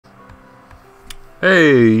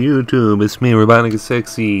Hey YouTube, it's me,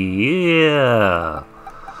 Robotnikissexy. Yeah!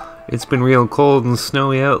 It's been real cold and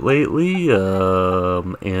snowy out lately,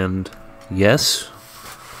 and yes,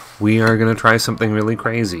 we are gonna try something really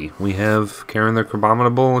crazy. We have Karen the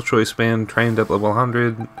Crabominable, Choice Band, trained up level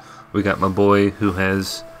 100. We got my boy who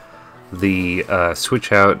has the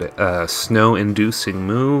switch out snow-inducing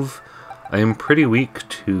move. I am pretty weak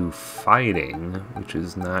to fighting, which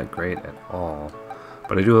is not great at all.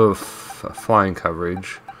 But I do have flying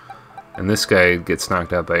coverage, and this guy gets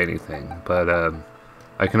knocked out by anything. But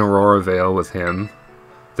I can Aurora Veil with him.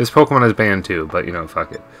 This Pokemon is banned too, but you know,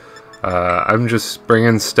 fuck it. I'm just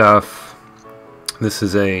bringing stuff. This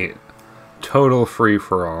is a total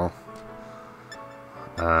free-for-all.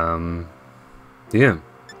 Yeah.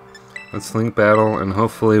 Let's link battle, and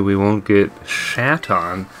hopefully we won't get shat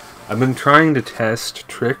on. I've been trying to test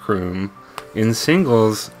Trick Room in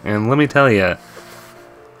singles, and let me tell you,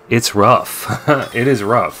 it's rough. It is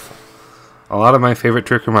rough. A lot of my favorite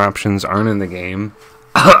Trick Room options aren't in the game.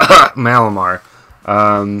 Malamar.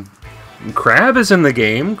 Crab is in the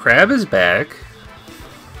game. Crab is back.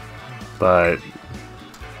 But,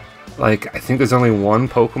 like, I think there's only one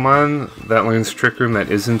Pokemon that learns Trick Room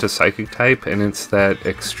that isn't a Psychic type, and it's that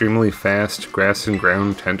extremely fast Grass and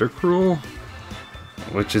Ground Tentacruel.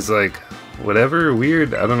 Which is, like, whatever,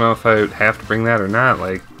 weird. I don't know if I have to bring that or not.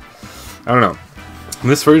 Like, I don't know.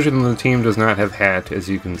 This version of the team does not have Hat, as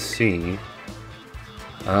you can see.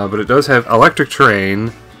 But it does have Electric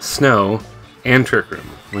Terrain, Snow, and Trick Room,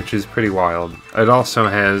 which is pretty wild. It also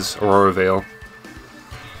has Aurora Veil.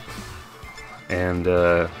 And,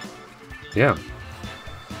 yeah.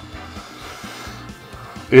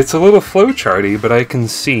 It's a little flowcharty, but I can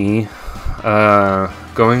see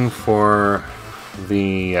going for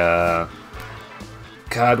the,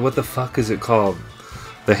 God, what the fuck is it called?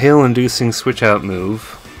 The hail-inducing switch-out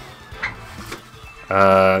move.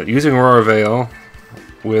 Using Aurora Veil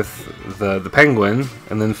with the penguin,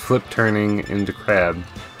 and then flip-turning into Crab.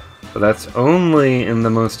 But that's only in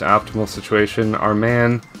the most optimal situation. Our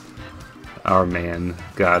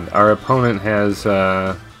opponent has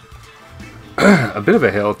a bit of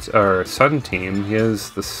a hail or sun team. He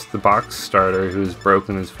has the box starter who's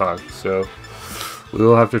broken as fuck, so we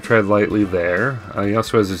will have to tread lightly there. He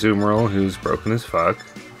also has a Zoomerl who's broken as fuck.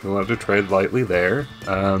 We'll have to tread lightly there.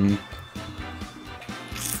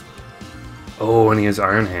 Oh, and he has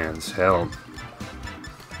Iron Hands. Hell.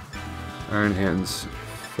 Iron Hands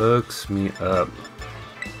fucks me up.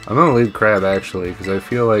 I'm gonna lead Crab, actually, because I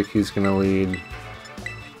feel like he's gonna lead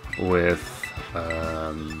with,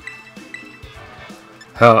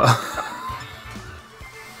 hell.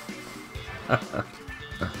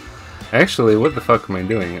 Actually, what the fuck am I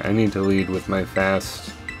doing? I need to lead with my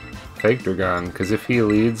fast Fakedreigon, because if he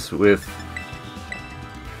leads with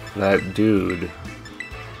that dude,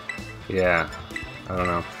 yeah, I don't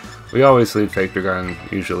know. We always lead Fakedreigon,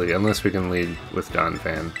 usually, unless we can lead with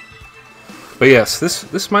Donphan. But yes,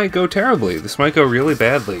 this might go terribly. This might go really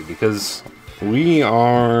badly, because we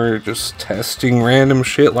are just testing random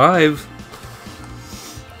shit live.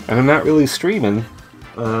 And I'm not really streaming.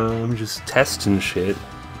 I'm just testing shit.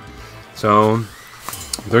 So,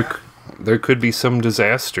 there could be some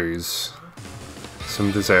disasters.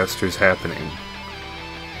 Some disasters happening.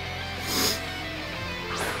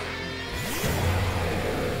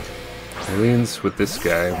 Aliens with this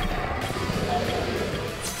guy.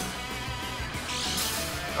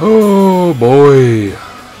 Oh boy!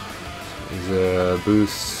 His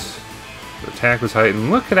boost. The attack was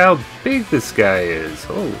heightened. Look at how big this guy is!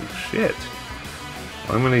 Holy shit.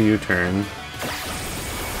 Well, I'm gonna U-turn.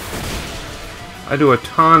 I do a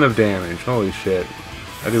ton of damage. Holy shit.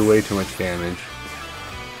 I do way too much damage.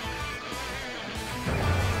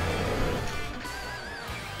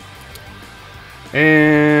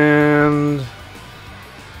 And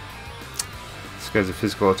this guy's a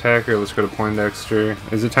physical attacker. Let's go to Poindexter.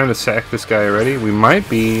 Is it time to sack this guy already? We might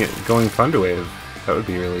be going Thunder Wave. That would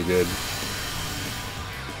be really good.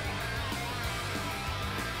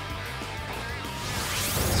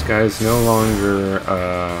 This guy's no longer,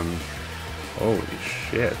 holy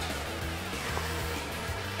shit.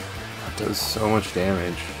 That does so much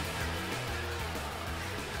damage.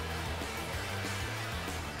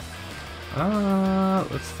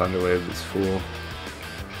 Let's Thunder Wave this fool.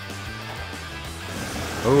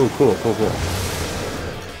 Oh, cool, cool, cool.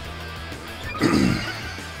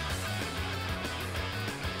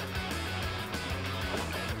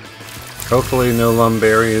 Hopefully no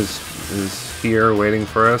Lumberry is here waiting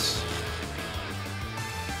for us.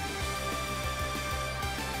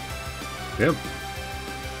 Yep.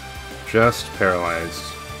 Just paralyzed.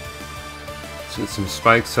 Let's get some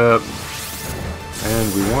spikes up.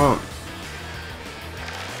 And we won't.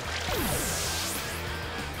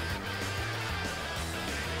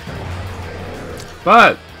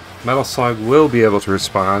 But Metal Slug will be able to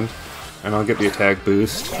respond, and I'll get the attack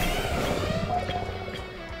boost.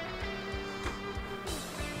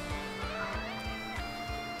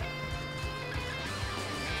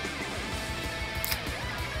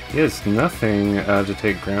 He has nothing to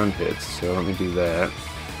take ground hits, so let me do that.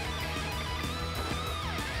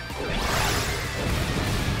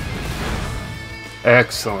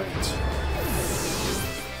 Excellent.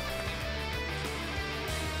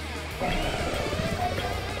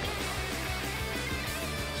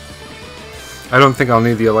 I don't think I'll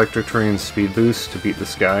need the electric terrain speed boost to beat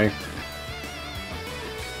this guy.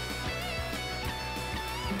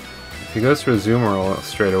 If he goes for a Zoomer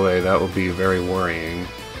straight away, that will be very worrying.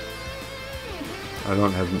 I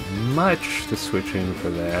don't have much to switch in for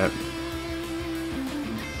that.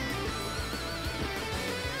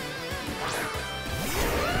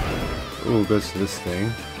 Ooh, goes to this thing.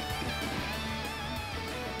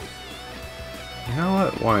 You know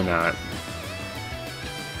what? Why not?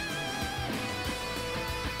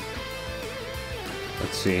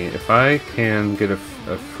 Let's see, if I can get a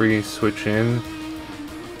free switch in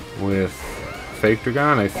with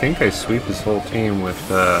Fakedreigon, I think I sweep his whole team with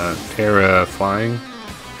Terra flying,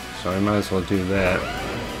 so I might as well do that.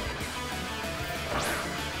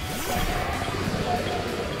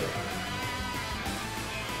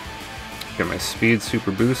 Get my speed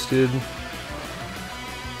super boosted.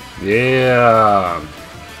 Yeah!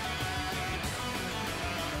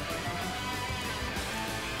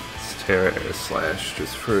 Let's Terra Air Slash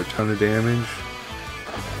just for a ton of damage.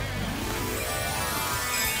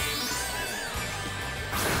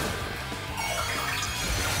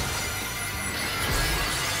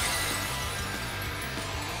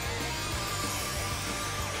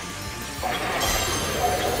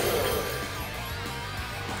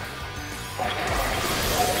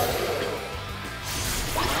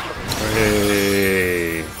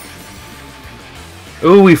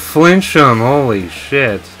 Ooh, we flinch him! Holy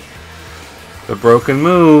shit. The broken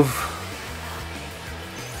move.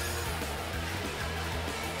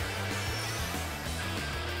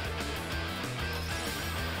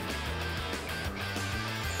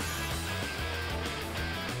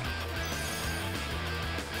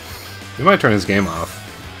 He might turn his game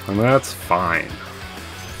off. And that's fine.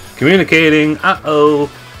 Communicating.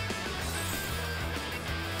 Uh-oh.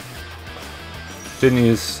 Didn't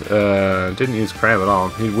use crab at all.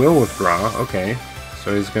 He will withdraw. Okay,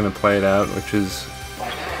 so he's gonna play it out, which is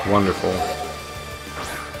wonderful.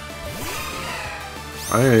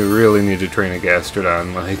 I really need to train a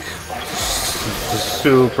Gastrodon like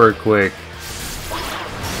super quick.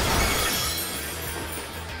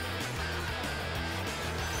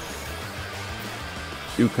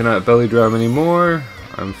 You cannot belly drum anymore.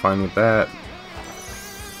 I'm fine with that.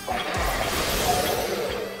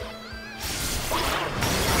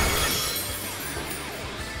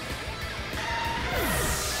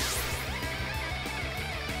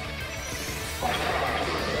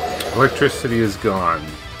 Electricity is gone.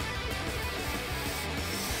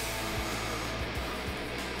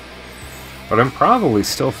 But I'm probably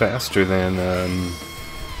still faster than,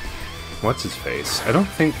 what's his face? I don't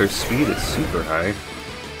think their speed is super high.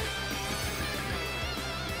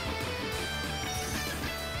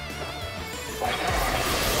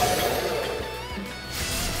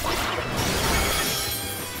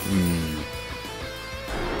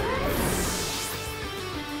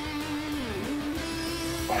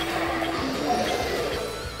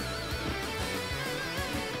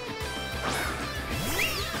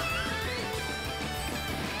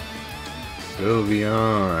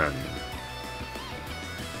 Sylveon.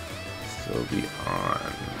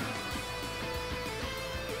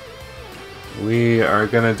 We are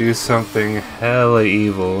gonna do something hella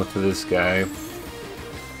evil to this guy.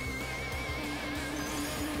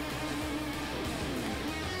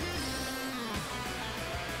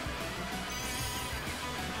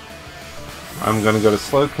 I'm gonna go to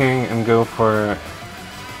Slowking and go for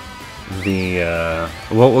the,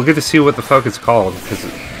 well, we'll get to see what the fuck it's called, because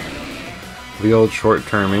the old short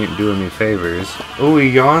term ain't doing me favors. Oh, he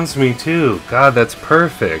yawns me too. God, that's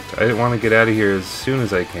perfect. I want to get out of here as soon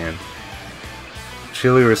as I can.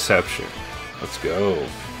 Chilly reception. Let's go.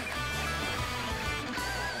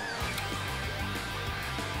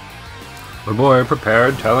 My boy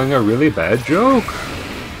prepared telling a really bad joke.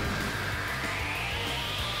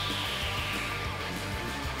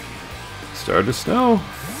 Started to snow.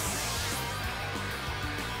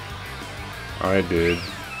 Alright, dude.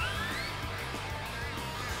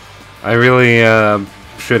 I really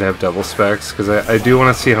should have double specs, because I do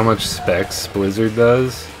want to see how much specs Blizzard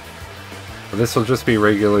does. But this will just be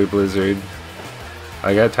regular Blizzard.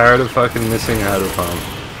 I got tired of fucking missing out of Pump.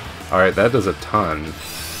 Alright, that does a ton.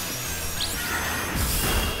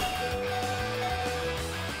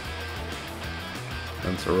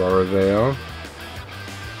 That's Aurora Veil.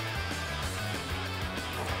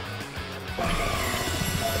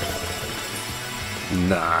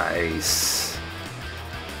 Nice.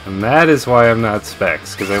 And that is why I'm not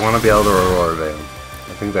specs, because I want to be able to Aurora Veil.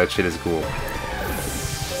 I think that shit is cool.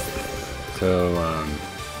 So,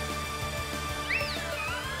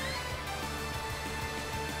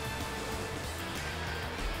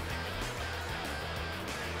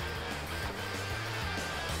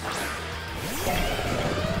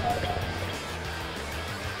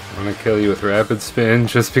 I'm gonna kill you with Rapid Spin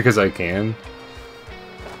just because I can.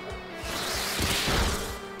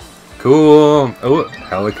 Cool! Oh,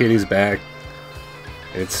 Hello Kitty's back.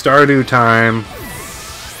 It's Stardew time.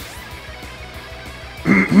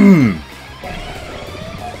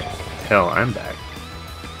 Hell, I'm back.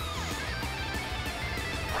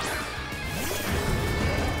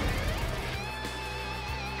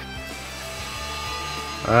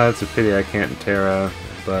 It's a pity I can't Terra,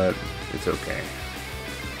 but it's okay.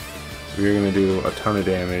 We're gonna do a ton of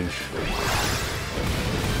damage.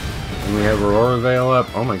 And we have Aurora Veil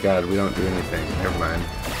up. Oh my god, we don't do anything. Never mind.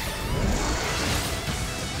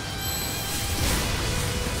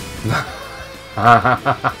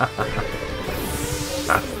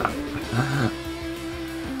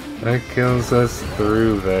 That kills us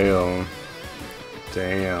through Veil.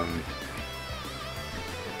 Damn.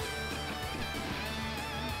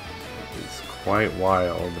 It's quite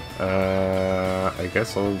wild. I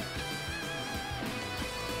guess I'll...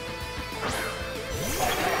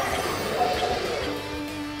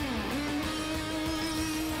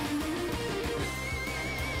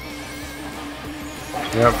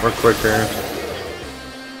 Yep, we're quicker.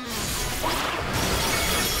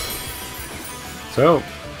 So.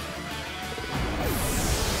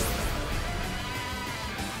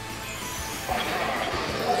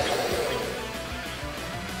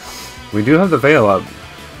 We do have the Veil up.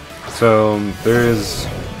 So there is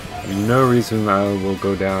no reason I will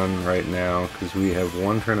go down right now, because we have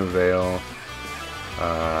one turn of Veil.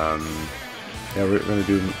 Yeah, we're gonna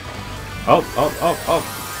do... Oh!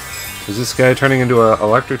 Is this guy turning into an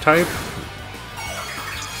electric type?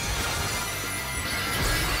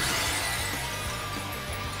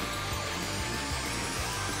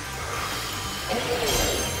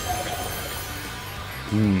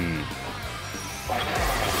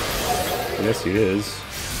 Yes, he is.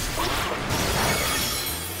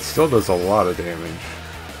 Still does a lot of damage.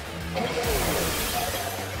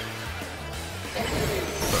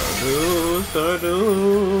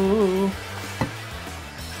 Stardew.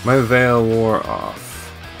 My Veil wore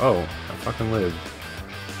off. Oh, I fucking lived.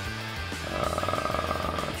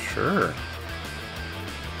 Sure.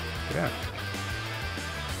 Yeah.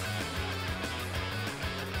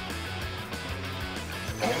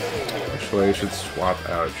 Actually, I should swap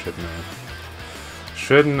out, shouldn't I?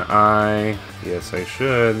 Shouldn't I? Yes, I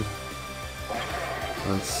should.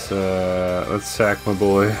 Let's sack my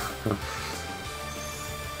boy.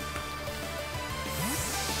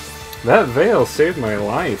 That Veil saved my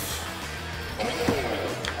life.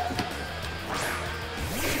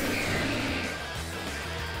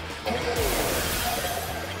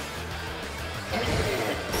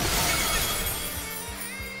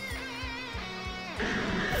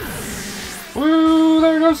 Woo!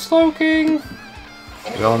 There goes Slowking!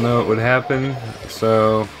 We all know it would happen,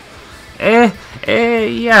 so...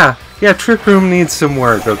 yeah. Yeah, Trick Room needs some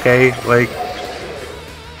work, okay? Like...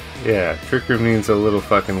 Yeah, Trick Room needs a little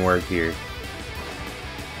fucking work here.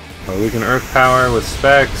 Well, we can Earth Power with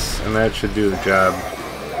specs, and that should do the job.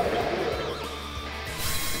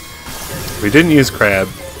 We didn't use Crab,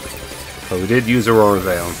 but we did use Aurora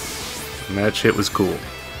Veil, and that shit was cool.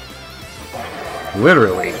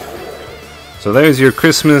 Literally. So there's your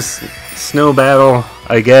Christmas snow battle,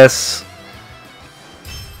 I guess.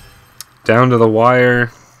 Down to the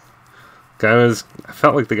wire. I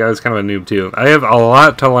felt like the guy was kind of a noob too. I have a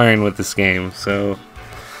lot to learn with this game, so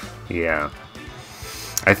yeah.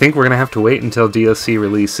 I think we're gonna have to wait until DLC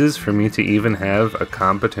releases for me to even have a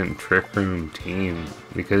competent Trick Room team,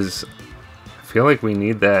 because I feel like we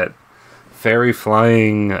need that fairy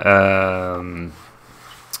flying Lando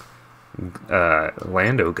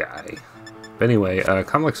guy. But anyway,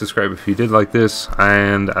 comment, like, subscribe if you did like this,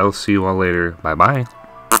 and I'll see you all later. Bye bye.